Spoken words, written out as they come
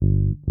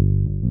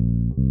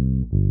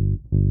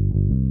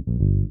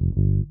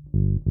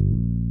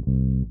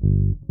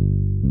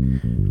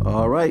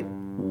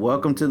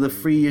Welcome to the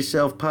Free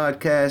Yourself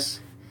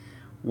podcast.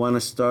 Want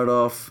to start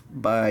off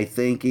by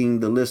thanking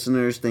the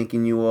listeners,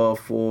 thanking you all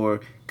for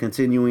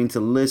continuing to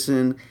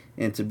listen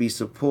and to be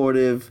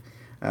supportive.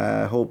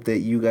 I hope that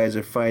you guys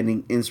are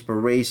finding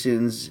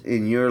inspirations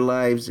in your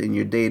lives, in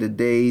your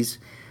day-to-days,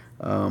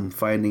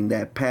 finding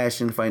that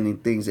passion, finding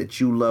things that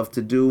you love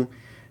to do,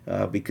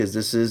 because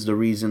this is the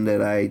reason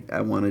that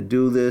I want to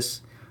do this.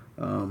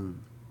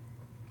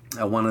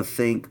 I want to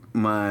thank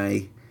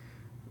my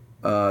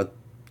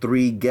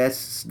 3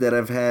 guests that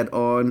I've had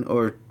on,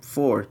 or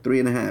 4,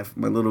 3.5.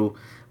 My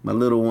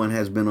little one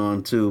has been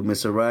on too.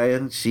 Miss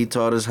Araya, she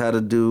taught us how to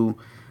do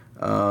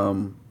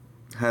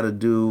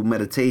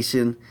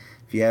meditation.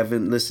 If you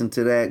haven't listened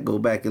to that, go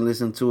back and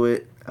listen to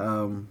it.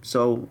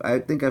 So I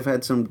think I've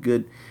had some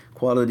good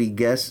quality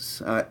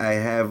guests. I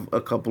have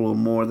a couple of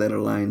more that are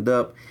lined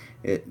up.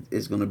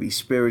 It's going to be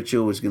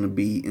spiritual. It's going to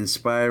be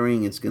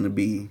inspiring. It's going to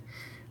be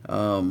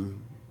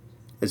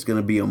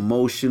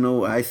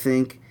emotional, I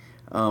think.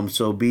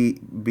 So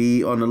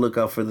be on the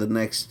lookout for the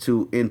next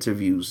 2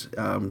 interviews.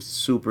 I'm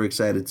super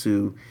excited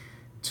to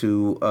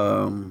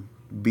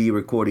be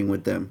recording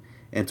with them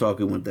and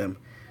talking with them.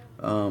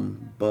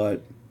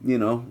 But you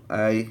know,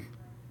 I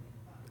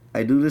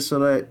do this so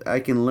that I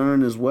can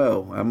learn as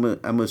well.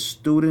 I'm a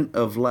student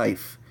of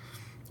life,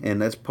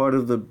 and that's part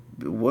of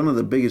one of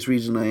the biggest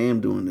reasons I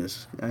am doing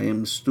this. I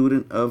am a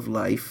student of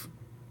life.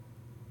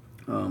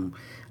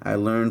 I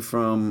learn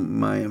from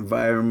my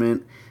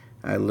environment.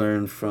 I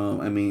learn from,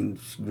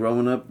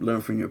 growing up, learn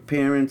from your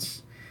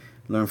parents,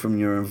 learn from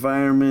your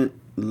environment,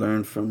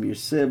 learn from your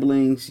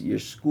siblings, your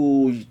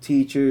school, your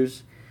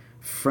teachers,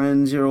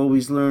 friends you're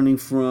always learning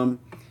from,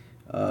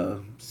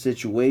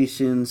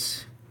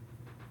 situations.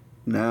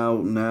 Now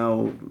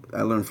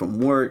I learn from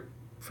work,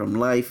 from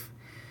life,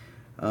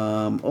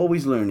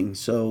 always learning.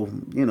 So,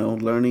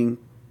 learning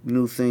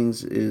new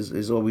things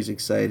is always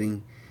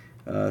exciting.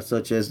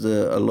 Such as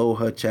the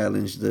Aloha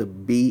Challenge, the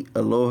Be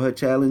Aloha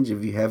Challenge.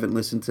 If you haven't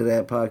listened to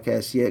that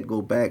podcast yet,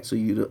 go back so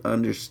you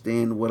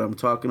understand what I'm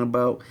talking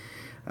about.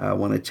 I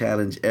want to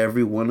challenge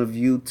every one of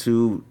you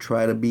to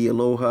try to be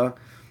Aloha,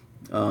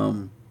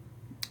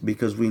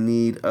 because we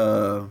need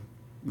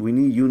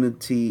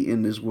unity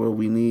in this world.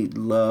 We need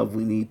love.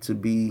 We need to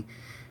be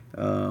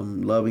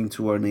loving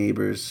to our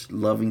neighbors,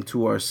 loving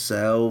to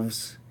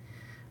ourselves,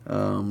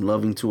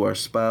 loving to our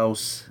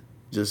spouse,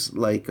 just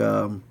like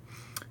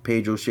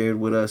Pedro shared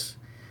with us.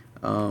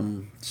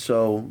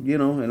 So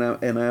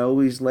and I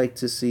always like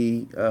to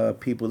see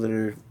people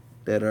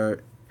that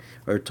are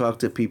or talk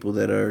to people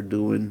that are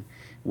doing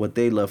what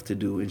they love to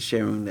do and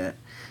sharing that.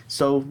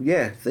 So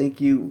yeah,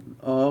 thank you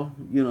all.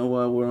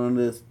 While we're on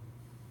this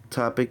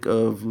topic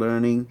of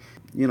learning,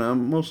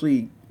 I'm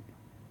mostly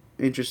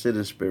interested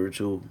in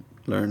spiritual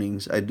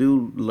learnings. I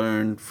do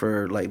learn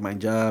for like my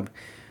job.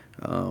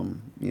 I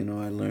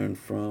learn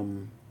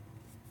from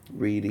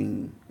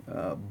reading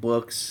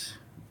books.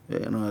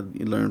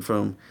 You learn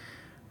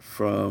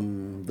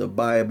from the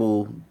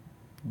Bible,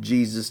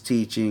 Jesus'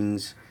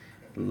 teachings.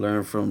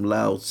 Learn from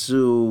Lao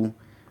Tzu,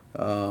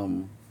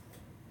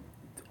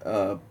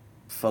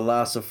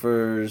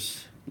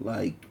 philosophers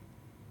like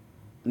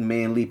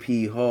Manly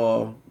P.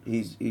 Hall.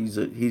 He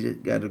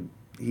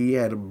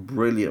had a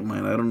brilliant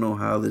mind. I don't know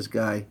how this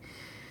guy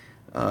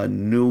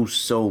knew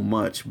so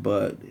much,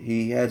 but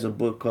he has a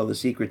book called The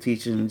Secret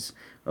Teachings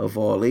of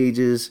All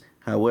Ages.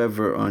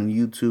 However, on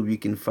YouTube, you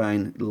can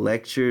find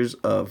lectures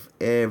of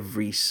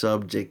every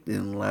subject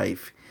in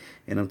life.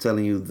 And I'm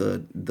telling you,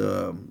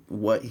 the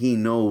what he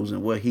knows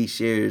and what he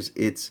shares,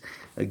 it's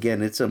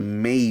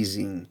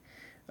amazing.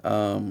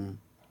 The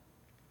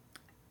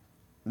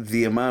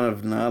amount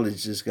of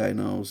knowledge this guy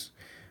knows.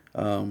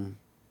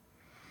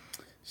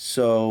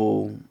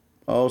 So,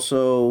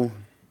 also,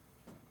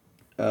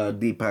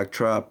 Deepak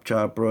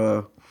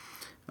Chopra,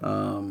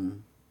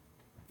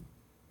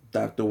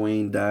 Dr.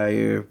 Wayne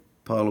Dyer,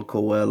 Paulo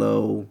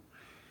Coelho,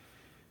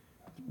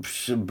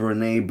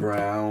 Brene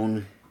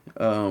Brown,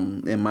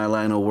 in my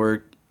line of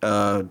work,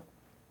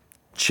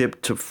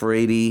 Chip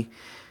Tafrady.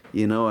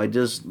 I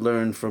just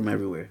learn from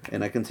everywhere,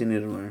 and I continue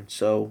to learn.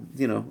 So,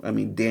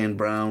 Dan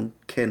Brown,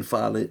 Ken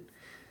Follett,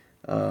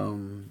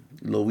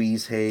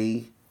 Louise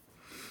Hay,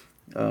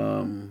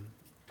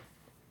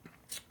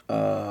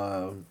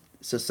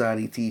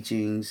 Sassani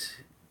teachings,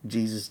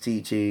 Jesus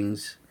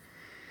teachings.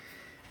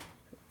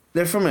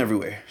 They're from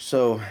everywhere.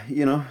 So,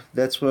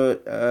 that's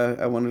what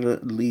I wanted to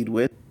lead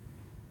with.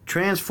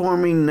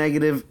 Transforming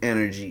negative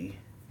energy.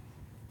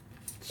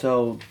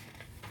 So,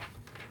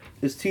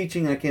 this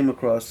teaching I came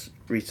across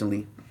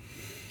recently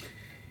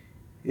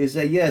is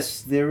that,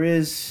 yes, there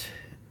is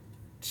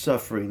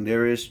suffering,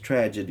 there is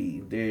tragedy,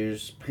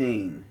 there's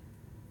pain.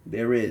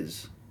 There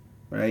is,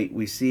 right?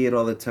 We see it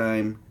all the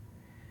time.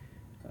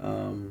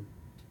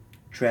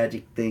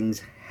 Tragic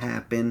things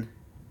happen.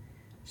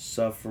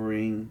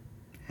 Suffering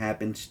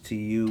happens to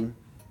you,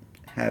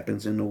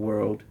 happens in the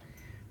world.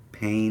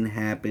 Pain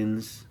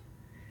happens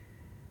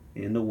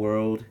in the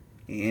world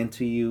and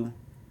to you.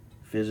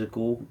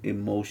 Physical,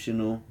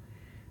 emotional.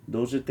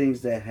 Those are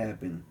things that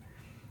happen.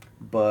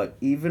 But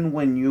even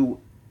when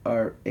you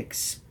are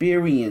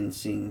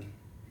experiencing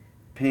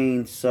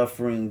pain,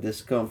 suffering,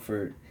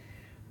 discomfort,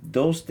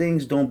 those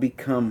things don't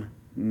become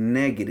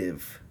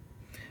negative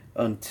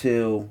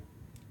until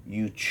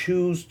you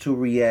choose to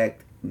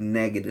react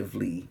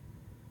negatively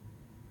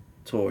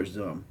towards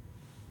them,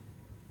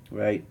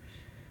 right?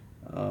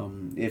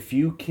 If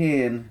you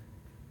can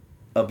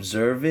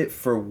observe it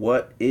for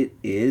what it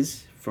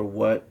is, for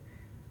what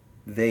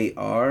they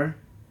are,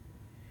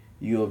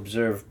 you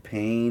observe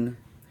pain,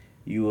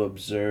 you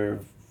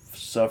observe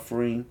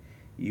suffering,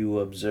 you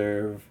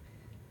observe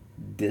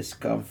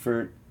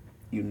discomfort,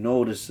 you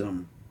notice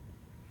them,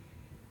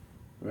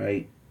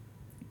 right?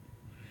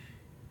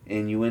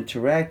 And you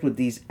interact with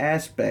these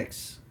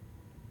aspects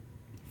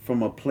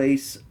from a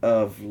place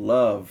of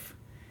love,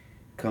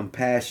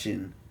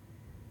 compassion,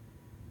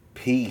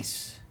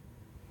 peace.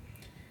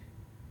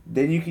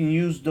 Then you can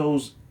use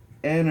those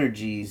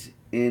energies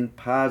in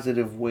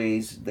positive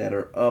ways that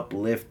are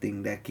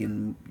uplifting, that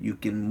you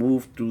can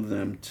move through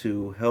them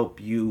to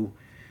help you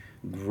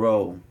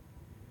grow.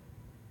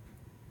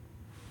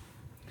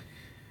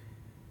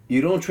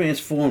 You don't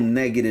transform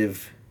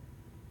negative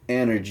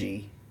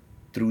energy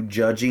through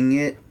judging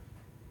it,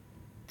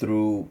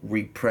 through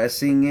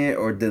repressing it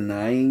or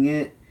denying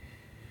it.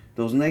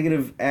 Those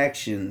negative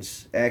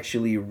actions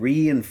actually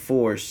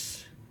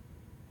reinforce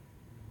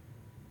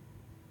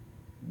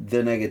the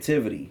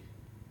negativity.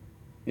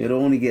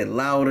 It'll only get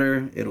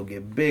louder, it'll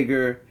get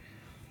bigger,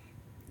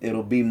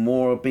 it'll be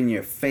more up in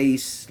your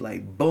face,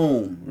 like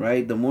boom,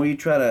 right? The more you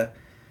try to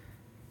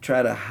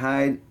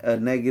hide a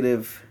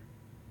negative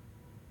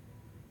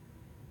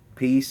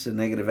piece, a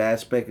negative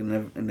aspect, a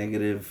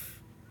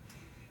negative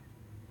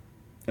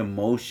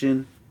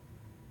emotion,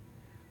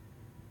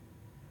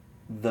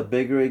 the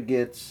bigger it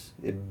gets,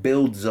 it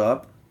builds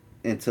up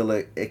until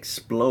it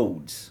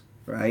explodes,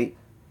 right?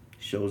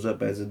 Shows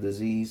up as a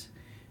disease,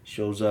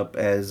 shows up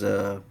as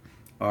a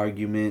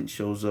argument,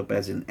 shows up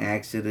as an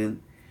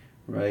accident,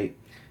 right?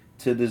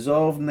 To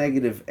dissolve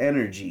negative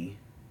energy,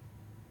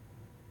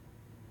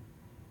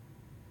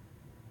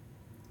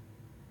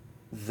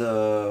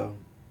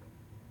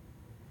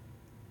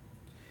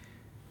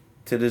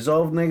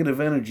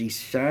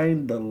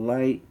 shine the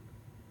light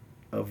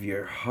of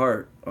your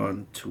heart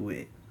onto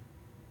it.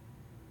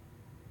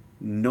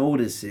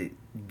 Notice it.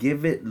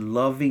 Give it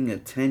loving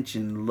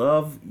attention.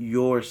 Love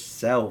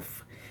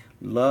yourself.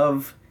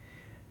 Love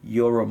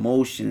your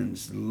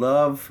emotions.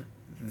 Love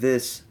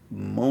this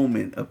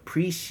moment.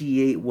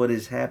 Appreciate what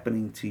is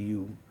happening to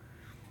you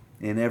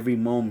in every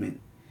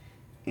moment.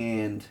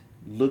 And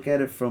look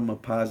at it from a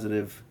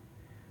positive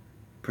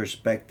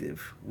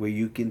perspective where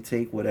you can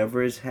take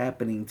whatever is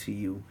happening to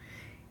you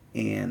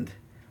and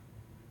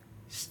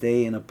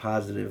stay in a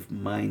positive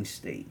mind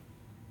state.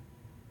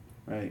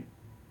 Right?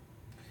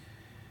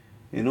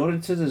 In order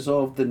to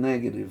dissolve the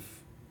negative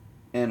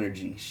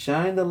energy,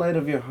 shine the light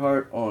of your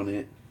heart on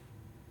it.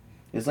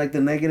 It's like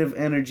the negative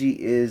energy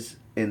is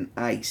an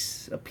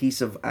ice, a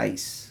piece of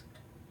ice.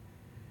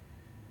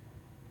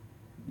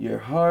 Your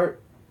heart,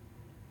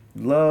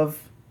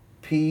 love,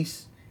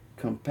 peace,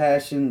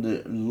 compassion,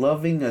 the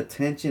loving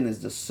attention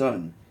is the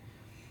sun.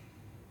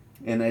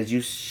 And as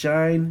you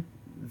shine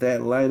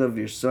that light of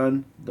your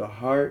sun, the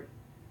heart,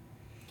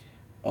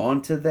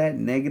 onto that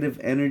negative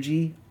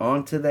energy,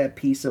 onto that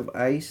piece of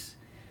ice,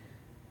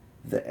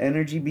 the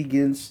energy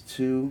begins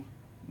to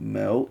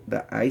melt,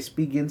 the ice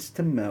begins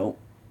to melt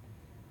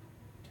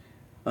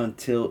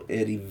until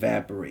it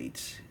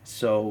evaporates.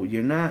 So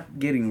you're not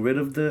getting rid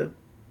of the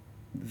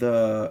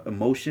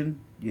emotion,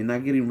 you're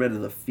not getting rid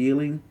of the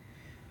feeling,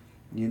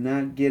 you're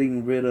not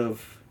getting rid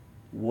of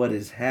what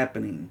is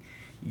happening.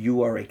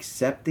 You are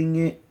accepting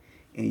it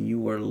and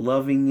you are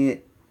loving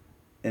it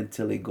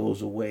until it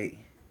goes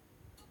away,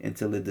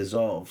 until it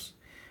dissolves.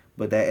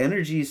 But that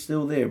energy is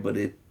still there, but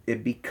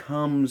it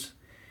becomes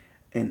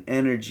an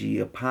energy,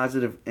 a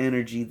positive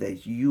energy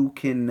that you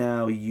can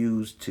now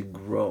use to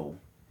grow,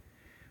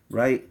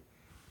 right?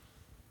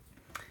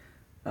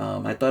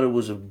 I thought it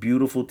was a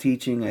beautiful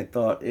teaching. I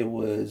thought it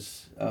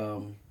was,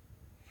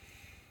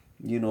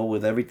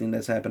 with everything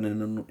that's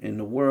happening in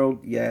the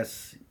world,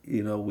 yes,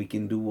 we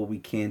can do what we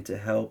can to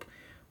help.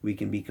 We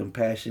can be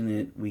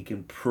compassionate. We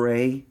can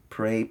pray.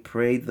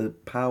 The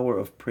power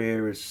of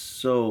prayer is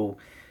so,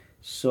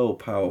 so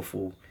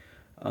powerful.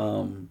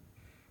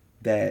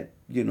 That,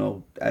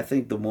 I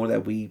think the more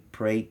that we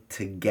pray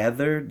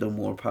together, the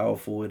more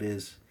powerful it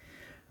is.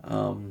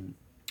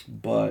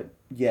 But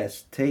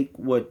yes, take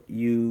what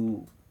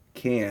you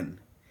can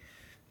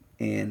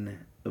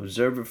and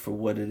observe it for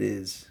what it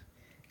is.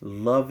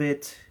 Love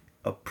it,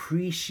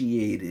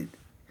 appreciate it.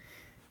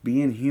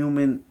 Being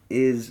human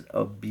is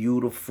a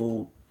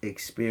beautiful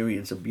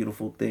experience, a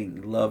beautiful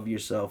thing. Love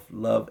yourself,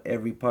 love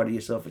every part of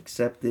yourself,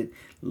 accept it,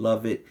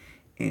 love it,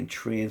 and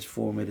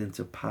transform it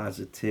into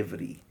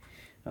positivity.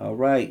 All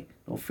right,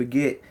 don't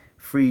forget,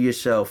 free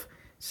yourself.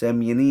 Send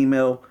me an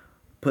email,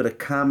 put a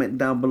comment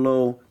down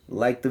below,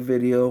 like the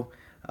video.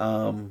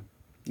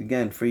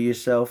 Again, free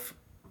yourself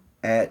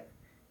at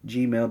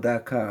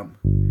gmail.com.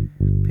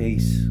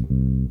 Peace.